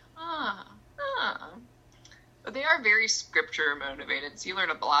and be like, But they are very scripture motivated, so you learn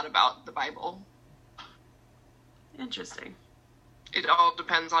a lot about the Bible. Interesting. It all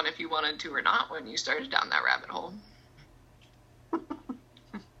depends on if you wanted to or not when you started down that rabbit hole.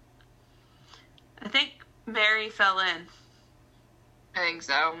 I think Mary fell in. I think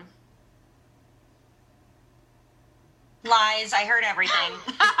so. Lies. I heard everything.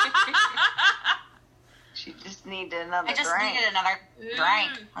 She just needed another I just drink. needed another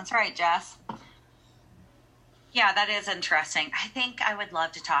drink. That's right, Jess. Yeah, that is interesting. I think I would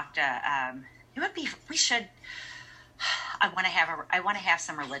love to talk to. We should. I want to have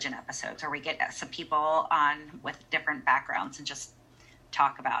some religion episodes where we get some people on with different backgrounds and just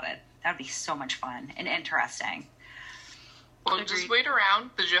talk about it. That would be so much fun and interesting. Well, Agreed. just wait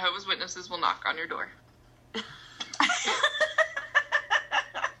around. The Jehovah's Witnesses will knock on your door.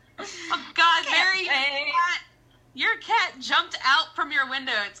 Oh God, Mary, your cat jumped out from your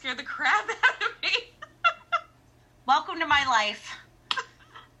window. It scared the crap out of me. Welcome to my life.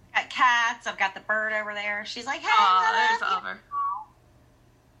 Got cats. I've got the bird over there. She's like, hey, There's Mother. Oliver.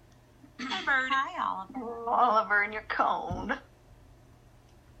 Hi, bird. Hi, Oliver. Oliver in your cone.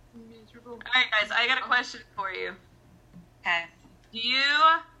 Miserable. All right, guys, I got a question for you. Okay. Do you,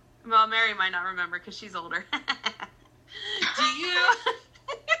 well, Mary might not remember because she's older. Do you,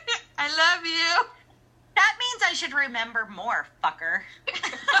 I love you. That means I should remember more, fucker.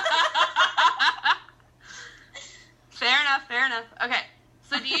 Fair enough. Okay,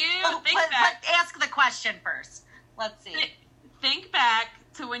 so do you think But back, ask the question first. Let's see. think back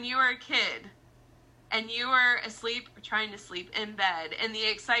to when you were a kid and you were asleep or trying to sleep in bed and the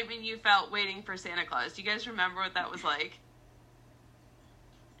excitement you felt waiting for Santa Claus. Do you guys remember what that was like?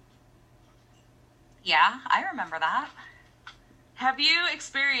 Yeah, I remember that. Have you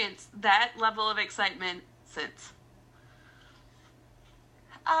experienced that level of excitement since?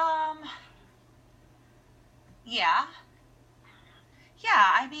 Yeah.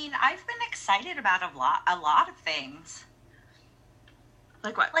 Yeah, I mean, I've been excited about a lot of things.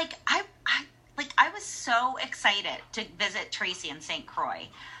 Like what? Like I was so excited to visit Tracy in St. Croix.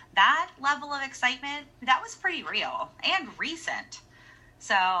 That level of excitement, that was pretty real and recent.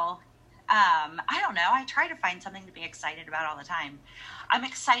 So, I don't know. I try to find something to be excited about all the time. I'm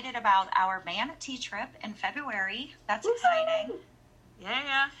excited about our manatee trip in February. That's exciting.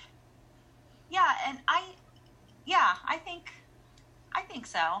 Yeah. Yeah, and I think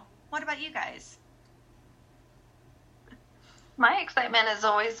so. What about you guys? My excitement is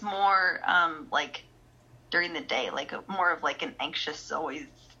always more like during the day, like more of like an anxious, always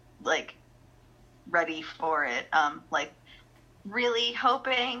like ready for it. Like really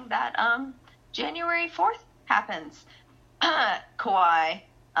hoping that January 4th happens. Kauai,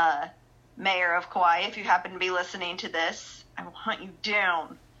 mayor of Kauai, if you happen to be listening to this, I will hunt you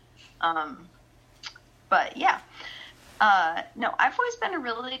down. But yeah. No, I've always been a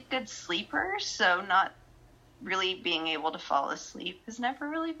really good sleeper, so not really being able to fall asleep has never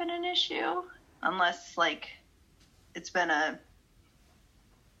really been an issue, unless like it's been a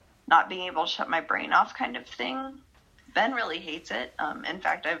not being able to shut my brain off kind of thing. Ben really hates it. In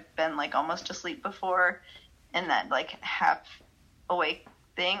fact, I've been like almost asleep before in that like half awake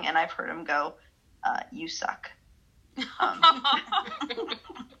thing, and I've heard him go, "You suck."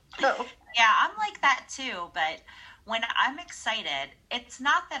 So Yeah, I'm like that too, but when I'm excited, it's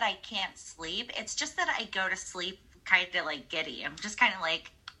not that I can't sleep. It's just that I go to sleep kind of like giddy. I'm just kind of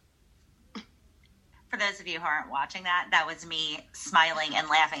like, for those of you who aren't watching that, that was me smiling and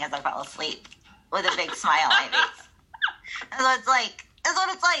laughing as I fell asleep with a big smile on my face. That's what it's like. That's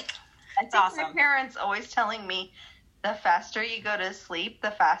what it's like. I It's think awesome. my parents always telling me the faster you go to sleep,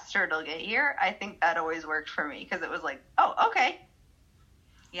 the faster it'll get here. I think that always worked for me because it was like, oh, okay.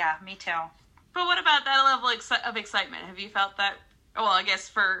 Yeah, me too. But what about that level of excitement? Have you felt that? Well, I guess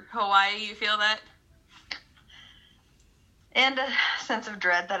for Hawaii, you feel that? And a sense of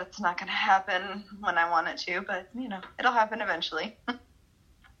dread that it's not going to happen when I want it to, but, you know, it'll happen eventually.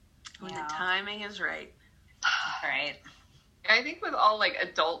 When Yeah. the timing is right. Right. I think with all like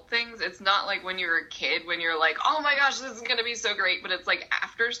adult things, it's not like when you're a kid when you're like, oh my gosh, this is gonna be so great, but it's like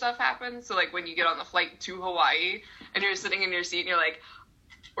after stuff happens. So like when you get on the flight to Hawaii and you're sitting in your seat and you're like,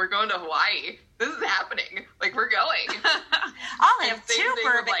 we're going to Hawaii. This is happening. Like we're going. I'll And have same two thing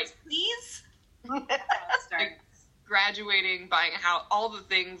with, bourbons, like- please. Like, graduating, buying a house, all the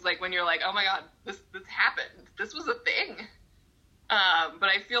things, like, when you're like, oh my god, this happened. This was a thing. But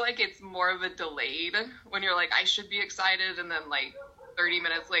I feel like it's more of a delayed when you're like, I should be excited, and then, like, 30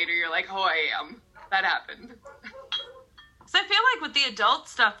 minutes later, you're like, oh, I am. That happened. So I feel like with the adult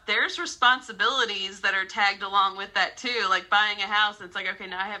stuff, there's responsibilities that are tagged along with that too. Like buying a house, it's like, okay,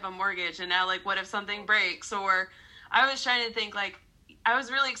 now I have a mortgage, and now, like, what if something breaks? Or I was trying to think, like, I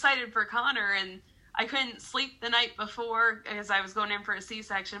was really excited for Connor, and I couldn't sleep the night before because I was going in for a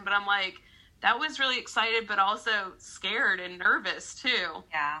C-section. But I'm like, that was really excited, but also scared and nervous too.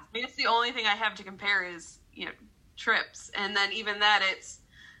 Yeah. I mean, it's the only thing I have to compare is, trips. And then even that, it's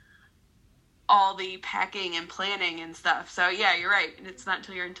all the packing and planning and stuff. So yeah, you're right. And it's not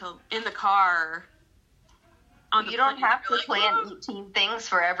until you're in the car. You don't have to plan 18 things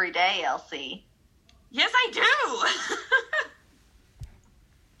for every day, Elsie. Yes, I do.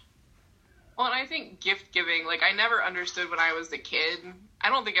 Well, and I think gift giving, like, I never understood when I was a kid. I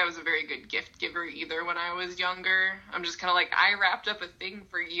don't think I was a very good gift giver either when I was younger. I'm just kind of like, I wrapped up a thing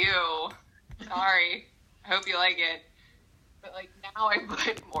for you. Sorry. I hope you like it. But, like, now I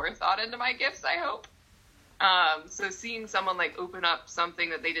put more thought into my gifts, I hope. So seeing someone, like, open up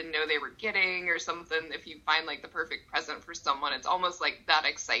something that they didn't know they were getting or something, if you find, like, the perfect present for someone, it's almost like that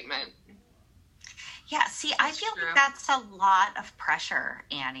excitement. Yeah, see, I feel like that's a lot of pressure,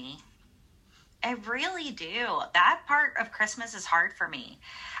 Annie. I really do. That part of Christmas is hard for me.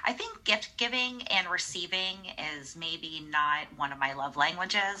 I think gift giving and receiving is maybe not one of my love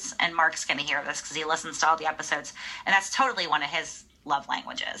languages. And Mark's going to hear this because he listens to all the episodes. And that's totally one of his love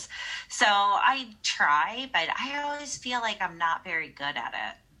languages. So I try, but I always feel like I'm not very good at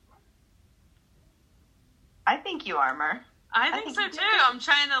it. I think you are, Mer. I think so too. I'm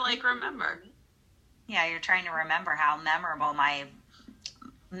trying to, like, remember. Yeah, you're trying to remember how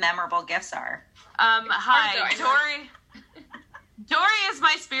memorable gifts are. Hi, Dory. Dory is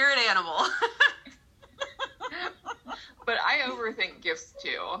my spirit animal. But I overthink gifts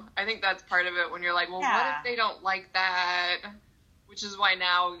too. I think that's part of it when you're like, well, what if they don't like that? Which is why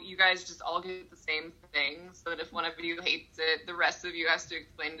now you guys just all get the same thing, so that if one of you hates it, the rest of you has to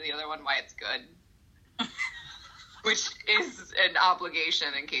explain to the other one why it's good. Which is an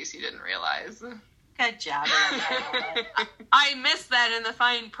obligation in case you didn't realize. Good job. I missed that in the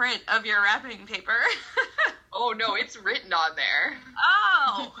fine print of your wrapping paper. Oh no, it's written on there.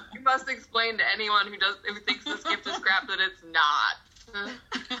 Oh. You must explain to anyone who thinks this gift is crap that it's not.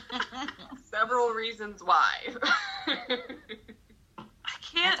 Several reasons why. I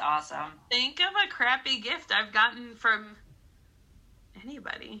can't That's awesome. think of a crappy gift I've gotten from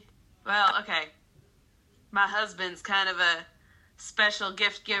anybody. Well, okay. My husband's kind of a special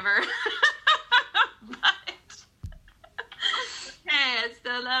gift giver. But hey, I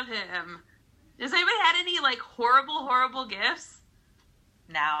still love him. Has anybody had any, like, horrible gifts?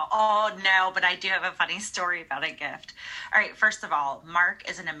 No. Oh, no, but I do have a funny story about a gift. All right, first of all, Mark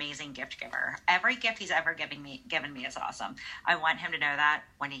is an amazing gift giver. Every gift he's ever given me is awesome. I want him to know that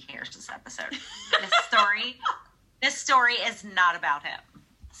when he hears this episode. This story is not about him.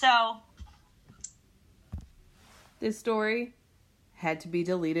 So, this story had to be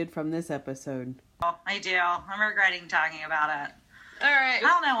deleted from this episode. I do. I'm regretting talking about it. All right. I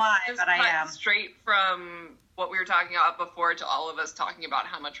don't know why, but I am. Straight from what we were talking about before to all of us talking about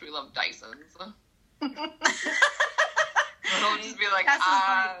how much we love Dysons. It'll just be like,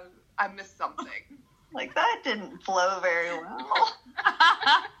 I missed something. Like, that didn't flow very well.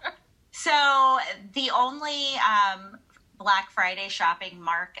 So the only Black Friday shopping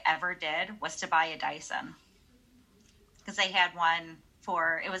Mark ever did was to buy a Dyson. Because they had one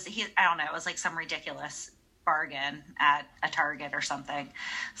I don't know, it was like some ridiculous bargain at a Target or something.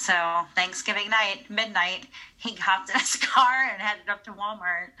 So Thanksgiving night, midnight, he hopped in his car and headed up to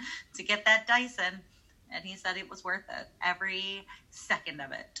Walmart to get that Dyson. And he said it was worth it. Every second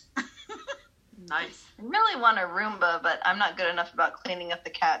of it. Nice. I really want a Roomba, but I'm not good enough about cleaning up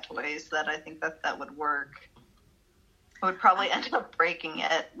the cat toys that I think that would work. I would probably end up breaking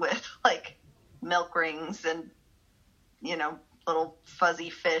it with, like, milk rings and, little fuzzy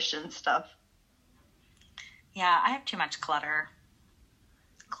fish and stuff. Yeah, I have too much clutter.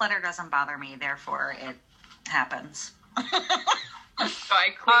 Clutter doesn't bother me, therefore it happens. So I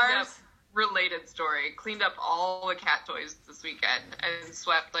cleaned up, related story, cleaned up all the cat toys this weekend and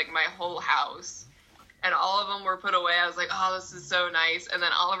swept, like, my whole house. And all of them were put away. I was like, oh, this is so nice. And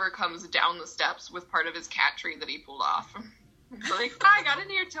then Oliver comes down the steps with part of his cat tree that he pulled off. So, like, I got a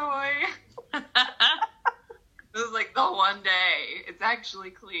new toy. This is, like, the one day. It's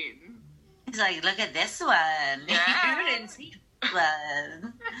actually clean. He's like, look at this one. Yeah. You didn't see this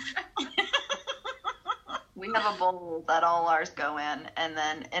one. We have a bowl that all ours go in, and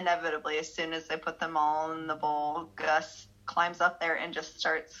then inevitably, as soon as they put them all in the bowl, Gus climbs up there and just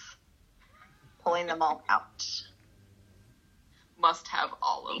starts pulling them all out. Must have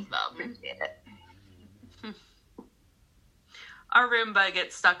all of them. Appreciate it. Our Roomba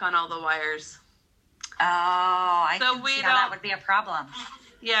gets stuck on all the wires. Oh, I So can we see how that don't- would be a problem.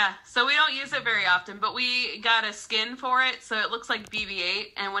 Yeah, so we don't use it very often, but we got a skin for it, so it looks like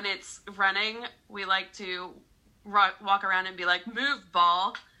BB-8, and when it's running, we like to walk around and be like, move,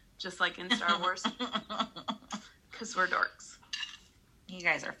 ball, just like in Star Wars, because we're dorks. You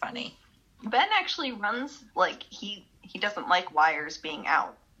guys are funny. Ben actually runs, like, he doesn't like wires being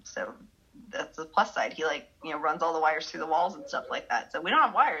out, so that's the plus side. He, like, runs all the wires through the walls and stuff like that. So we don't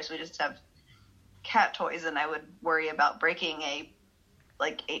have wires, we just have cat toys, and I would worry about breaking a,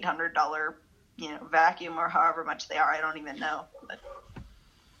 like, $800, vacuum or however much they are. I don't even know. But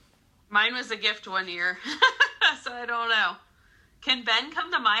Mine was a gift one year, so I don't know. Can Ben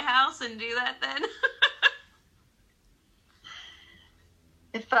come to my house and do that then?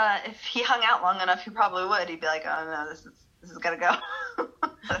 if he hung out long enough, he probably would. He'd be like, oh, no, this is gotta go.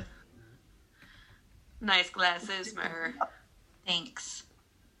 Nice glasses, Mer. Thanks.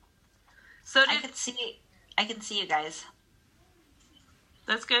 So I can see you guys.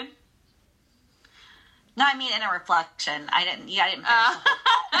 That's good. No, I mean in a reflection. I didn't finish the whole thought.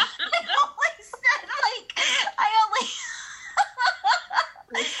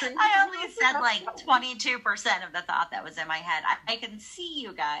 I only said like 22% of the thought that was in my head. I can see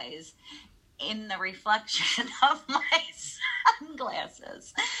you guys in the reflection of my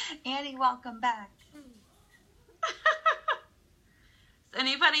sunglasses. Annie, welcome back. Does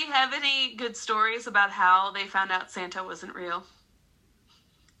anybody have any good stories about how they found out Santa wasn't real?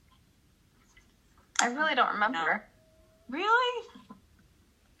 I really don't remember. Really?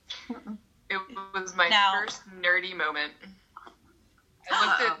 It was my first nerdy moment. I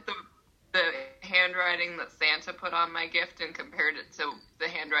looked at the handwriting that Santa put on my gift and compared it to the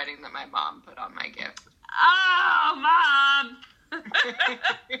handwriting that my mom put on my gift. Oh, Mom! Yep.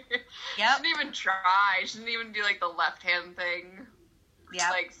 She didn't even try. She didn't even do, like, the left-hand thing. Yeah.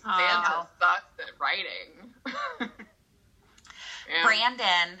 Like, Santa sucks at writing. Yeah.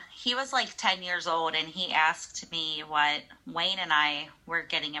 Brandon, he was like 10 years old, and he asked me what Wayne and I were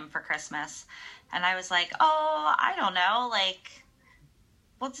getting him for Christmas. And I was like, oh, I don't know. Like,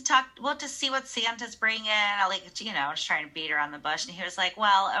 we'll just see what Santa's bringing. I just trying to beat around the bush. And he was like,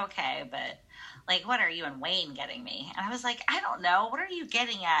 well, okay, but like, what are you and Wayne getting me? And I was like, I don't know. What are you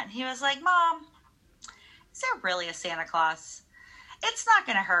getting at? And he was like, Mom, is there really a Santa Claus? It's not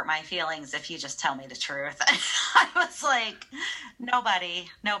going to hurt my feelings if you just tell me the truth. I was like, nobody,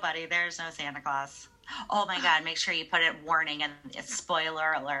 there's no Santa Claus. Oh my God, make sure you put it warning and it's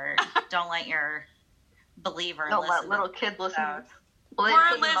spoiler alert. Don't let your believer Don't listen. let little kids listen.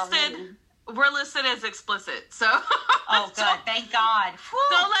 We're listed as explicit, so. Oh good, thank God. Whew.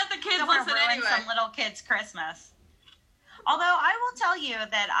 Don't let the kids Don't wanna listen ruin anyway. some little kids' Christmas. Although I will tell you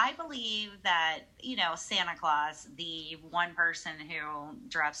that I believe that, Santa Claus, the one person who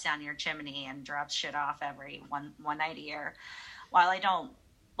drops down your chimney and drops shit off every one night a year, while I don't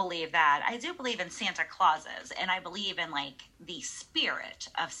believe that, I do believe in Santa Clauses, and I believe in like the spirit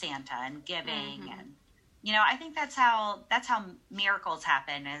of Santa and giving and I think that's how miracles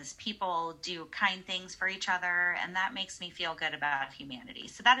happen, is people do kind things for each other, and that makes me feel good about humanity.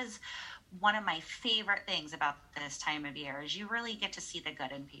 So that is one of my favorite things about this time of year, is you really get to see the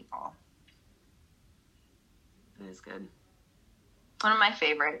good in people. That is good. One of my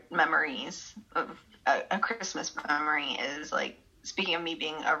favorite memories of a Christmas memory is, like, speaking of me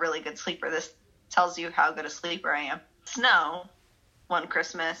being a really good sleeper, this tells you how good a sleeper I am. Snow one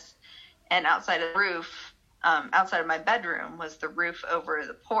Christmas, and outside of the roof, outside of my bedroom was the roof over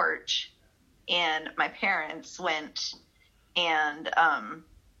the porch, and my parents went and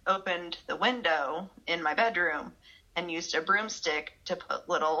opened the window in my bedroom and used a broomstick to put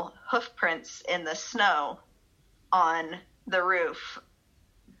little hoof prints in the snow on the roof,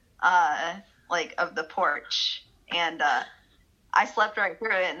 of the porch. And I slept right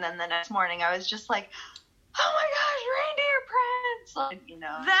through it, and then the next morning I was just like, oh my gosh, reindeer prints!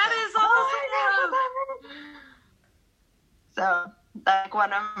 That is awesome! So, like,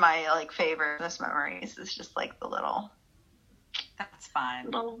 one of my, favorite Christmas memories is just, the little That's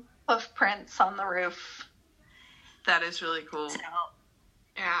fun. hoof prints on the roof. That is really cool. So,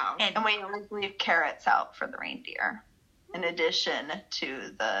 Yeah. And we always leave carrots out for the reindeer, in addition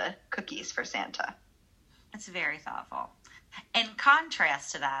to the cookies for Santa. it's very thoughtful. In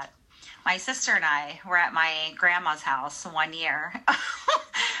contrast to that, my sister and I were at my grandma's house one year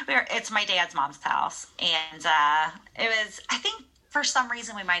It's my dad's mom's house, and it was, I think, for some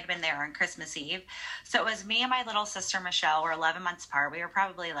reason we might have been there on Christmas Eve. So it was me and my little sister Michelle. We're 11 months apart. We were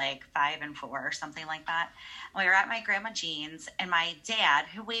probably like 5 and 4 or something like that. We were at my grandma Jean's, and my dad,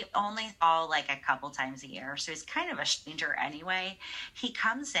 who we only saw like a couple times a year, so he's kind of a stranger anyway, he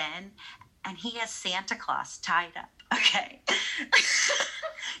comes in and he has Santa Claus tied up. Okay.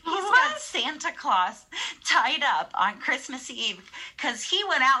 He's got Santa Claus tied up on Christmas Eve because he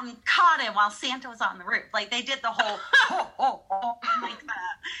went out and caught him while Santa was on the roof. Like, they did the whole like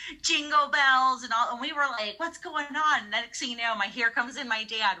the jingle bells and all. And we were like, what's going on? And next thing you know, here comes in my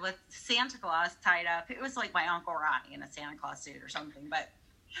dad with Santa Claus tied up. It was like my Uncle Ronnie in a Santa Claus suit or something. But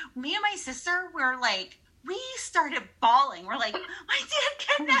me and my sister were like, we started bawling. We're like, my dad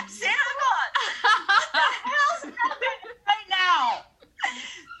kidnapped Santa Claus. What the hell's happening right now?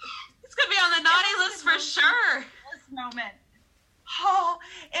 It's going to be on the naughty list for sure. This moment. Oh,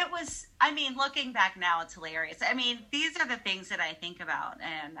 it was, I mean, looking back now, it's hilarious. I mean, these are the things that I think about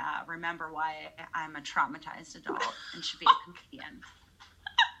and remember why I'm a traumatized adult and should be a comedian.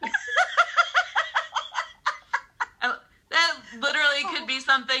 That literally could be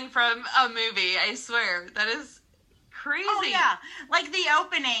something from a movie, I swear. That is crazy. Oh, yeah. Like the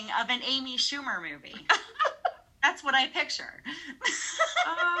opening of an Amy Schumer movie. That's what I picture.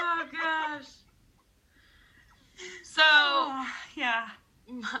 Oh, gosh. So, yeah.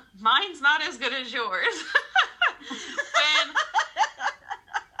 Mine's not as good as yours. When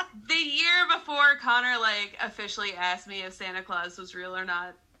the year before Connor, like, officially asked me if Santa Claus was real or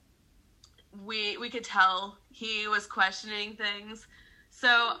not, we could tell he was questioning things. So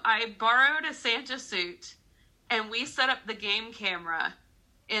I borrowed a Santa suit and we set up the game camera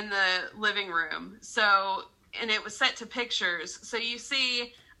in the living room. So, and it was set to pictures. So you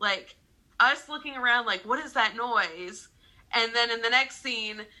see like us looking around like, what is that noise? And then in the next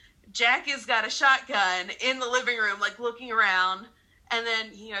scene, Jack has got a shotgun in the living room, like looking around. And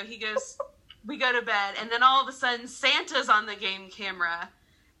then, you know, he goes, we go to bed. And then all of a sudden Santa's on the game camera.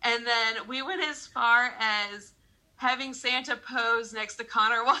 And then we went as far as having Santa pose next to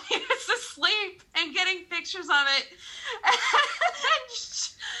Connor while he was asleep and getting pictures of it. And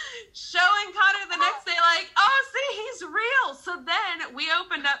showing Connor the next day like, oh, see, he's real. So then we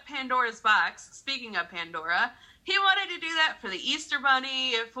opened up Pandora's box. Speaking of Pandora, he wanted to do that for the Easter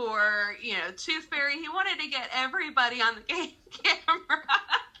Bunny, for, you know, Tooth Fairy. He wanted to get everybody on the game camera.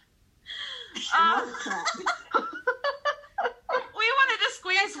 We wanted to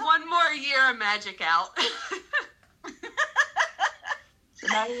squeeze one more year of magic out. So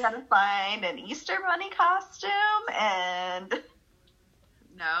now you gotta find an Easter Bunny costume and...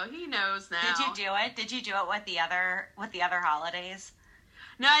 No, he knows now. Did you do it? Did you do it with the other holidays?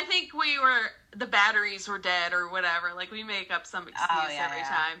 No, I think the batteries were dead or whatever. Like, we make up some excuse every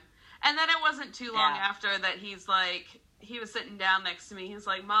time. And then it wasn't too long after that he was sitting down next to me. He's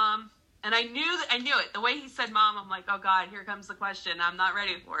like, Mom, and I knew it. The way he said Mom, I'm like, oh God, here comes the question. I'm not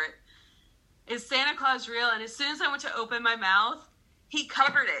ready for it. Is Santa Claus real? And as soon as I went to open my mouth, he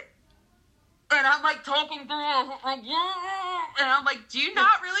covered it. And I'm like talking through it, like, yeah. And I'm like, do you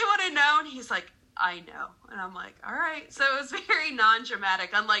not really want to know? And he's like, I know. And I'm like, all right. So it was very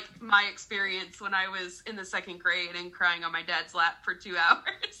non-dramatic, unlike my experience when I was in the 2nd grade and crying on my dad's lap for 2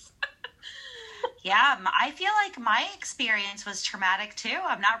 hours. Yeah, I feel like my experience was traumatic too.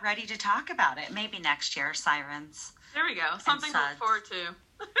 I'm not ready to talk about it. Maybe next year, Sirens. There we go. Something to look forward to.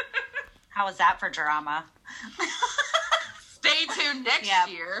 How was that for drama? Stay tuned next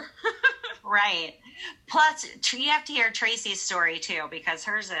year. Right. Plus, you have to hear Tracy's story too, because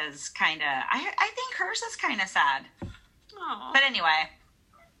hers is kind of, I think hers is kind of sad. Aww. But anyway,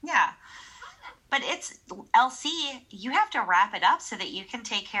 yeah. But it's, LC, you have to wrap it up so that you can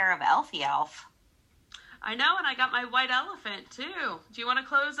take care of Elfie Elf. I know, and I got my white elephant too. Do you want to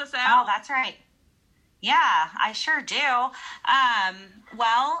close us out? Oh, that's right. Yeah, I sure do.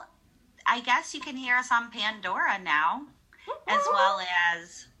 Well, I guess you can hear us on Pandora now, as well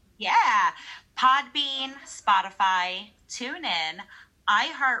as, Podbean, Spotify, TuneIn,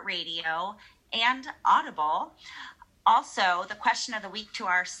 iHeartRadio, and Audible. Also, the question of the week to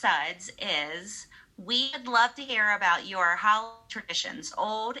our suds is, we'd love to hear about your holiday traditions,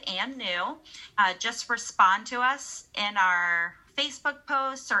 old and new. Just respond to us in our Facebook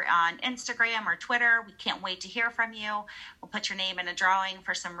posts or on Instagram or Twitter. We can't wait to hear from you. We'll put your name in a drawing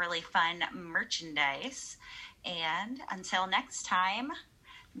for some really fun merchandise. And until next time,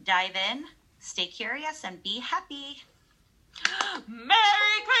 dive in, stay curious, and be happy.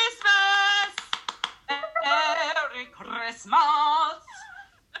 Merry Christmas! Merry Christmas!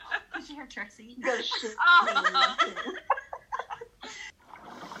 Did you hear Tracy? Good shit. Oh.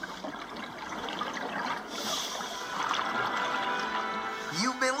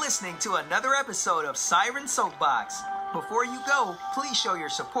 been listening to another episode of Siren Soapbox. Before you go, please show your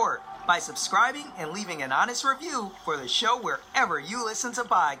support by subscribing and leaving an honest review for the show wherever you listen to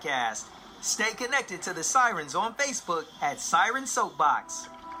podcasts. Stay connected to the Sirens on Facebook at Siren Soapbox.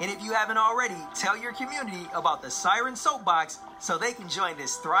 And if you haven't already, tell your community about the Siren Soapbox so they can join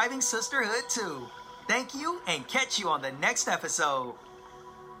this thriving sisterhood too. Thank you, and catch you on the next episode.